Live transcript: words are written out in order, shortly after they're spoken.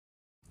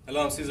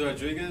Hello, I'm Cesar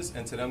Rodriguez,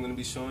 and today I'm going to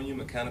be showing you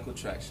mechanical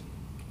traction.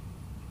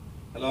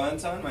 Hello,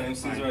 Anton. My name is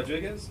Cesar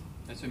Rodriguez.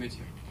 Nice to meet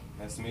you.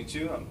 Nice to meet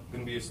you. I'm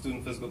going to be your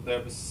student physical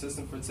therapist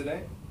assistant for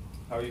today.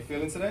 How are you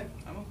feeling today?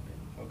 I'm okay.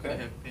 Okay. I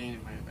have pain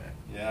in my back.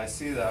 Yeah, I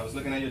see that. I was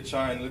looking at your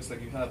chart, and it looks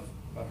like you have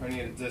a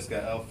herniated disc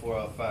at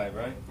L4, L5,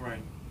 right?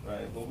 Right.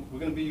 Right. Well, we're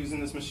going to be using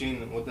this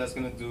machine, and what that's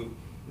going to do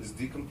is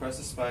decompress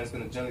the spine. It's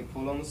going to gently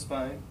pull on the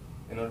spine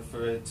in order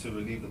for it to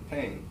relieve the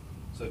pain.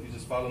 So if you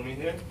just follow me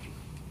here,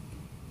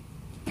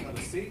 have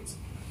a seat.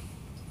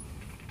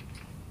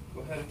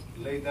 Go ahead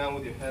and lay down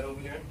with your head over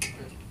here.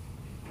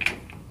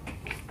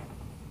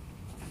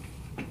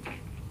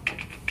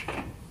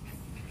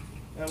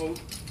 And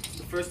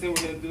the first thing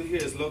we're going to do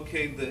here is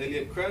locate the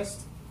iliac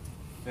crest,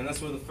 and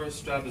that's where the first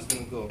strap is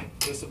going to go,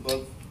 just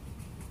above,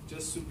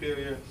 just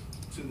superior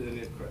to the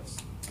iliac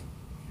crest.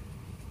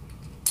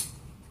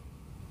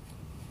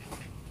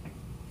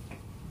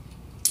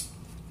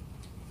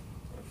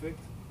 Perfect.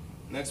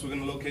 Next, we're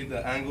going to locate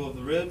the angle of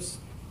the ribs,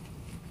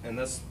 and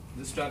this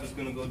strap is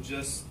going to go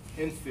just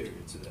inferior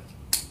to that.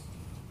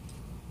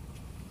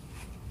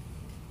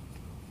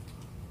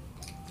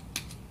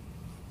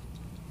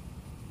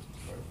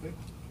 Perfect.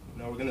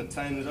 Now we're going to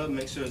tighten it up,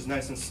 make sure it's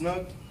nice and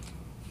snug.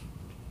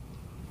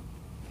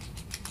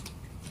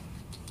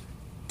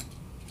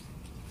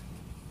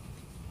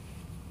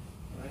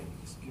 All right,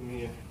 just give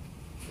me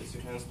place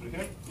your hands through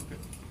here. Okay.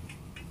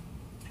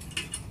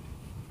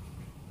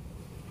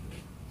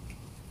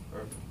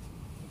 Perfect.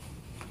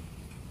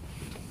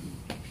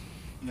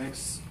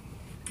 Next,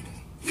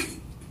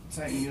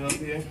 tighten you up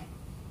here.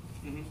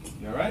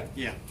 You all right?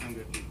 Yeah, I'm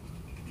good.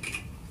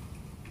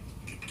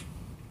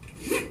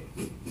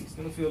 It's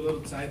going to feel a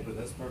little tight, but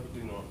that's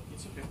perfectly normal.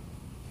 It's okay.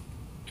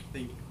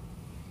 Thank you.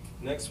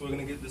 Next, we're going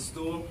to get the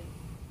stool.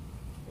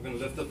 We're going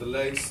to lift up the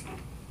legs.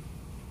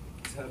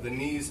 Let's have the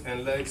knees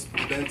and legs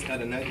bent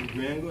at a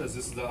 90-degree angle, as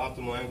this is the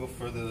optimal angle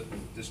for the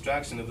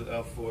distraction of the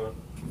L4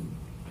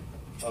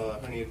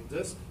 herniated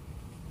disc.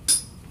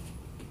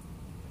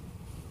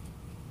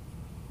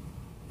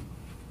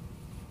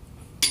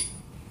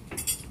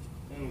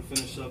 And we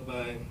finish up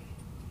by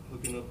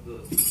hooking up the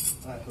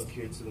eye hook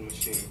here to the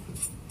machine.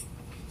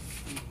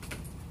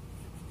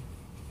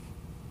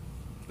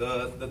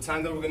 The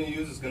time that we're going to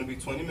use is going to be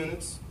 20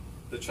 minutes.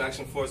 The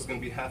traction force is going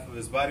to be half of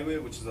his body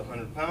weight, which is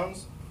 100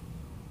 pounds.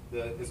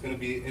 It's going to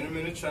be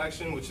intermittent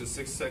traction, which is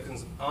 6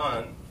 seconds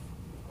on,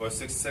 or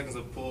 6 seconds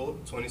of pull,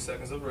 20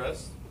 seconds of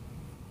rest.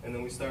 And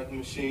then we start the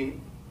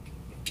machine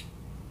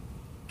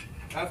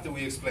after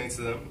we explain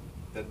to them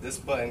that this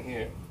button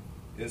here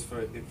is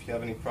for if you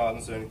have any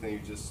problems or anything, you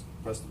just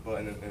press the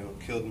button and it'll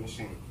kill the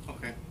machine.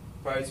 Okay.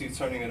 Prior to you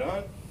turning it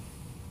on,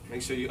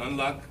 make sure you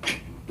unlock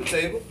the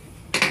table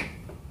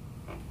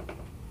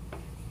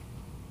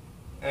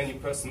and you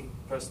press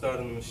start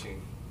on the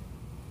machine.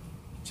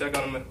 Check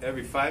on them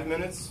every 5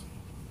 minutes.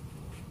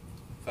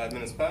 5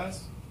 minutes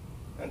pass.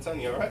 Anton,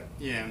 you all right?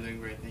 Yeah, I'm doing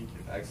great. Thank you.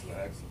 Excellent,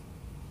 excellent.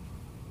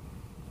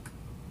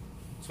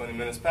 20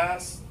 minutes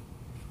pass.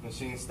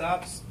 Machine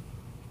stops.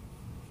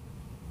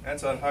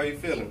 Anton, how are you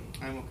feeling?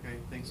 I'm okay.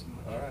 Thanks so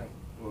much. All right.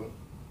 Well,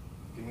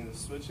 give me the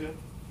switch here.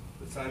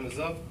 The time is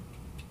up.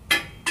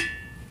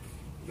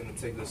 We're going to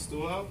take the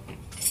stool out.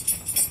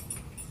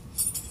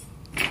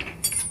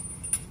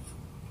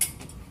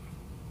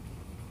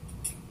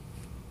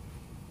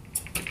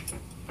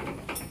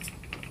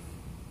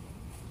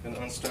 Going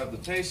to unstrap the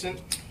patient.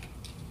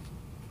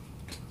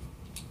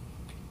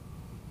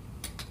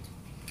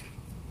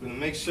 We're going to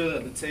make sure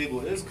that the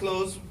table is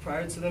closed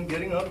prior to them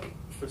getting up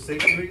for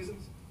safety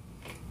reasons.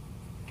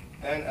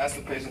 And ask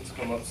the patient to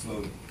come up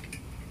slowly.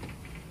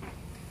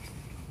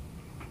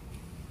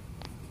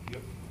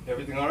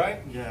 Everything all right?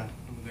 Yeah,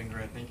 I'm doing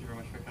great. Thank you very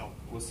much for your help.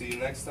 We'll see you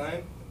next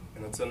time.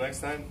 And until next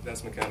time,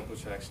 that's mechanical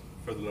traction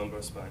for the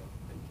lumbar spine.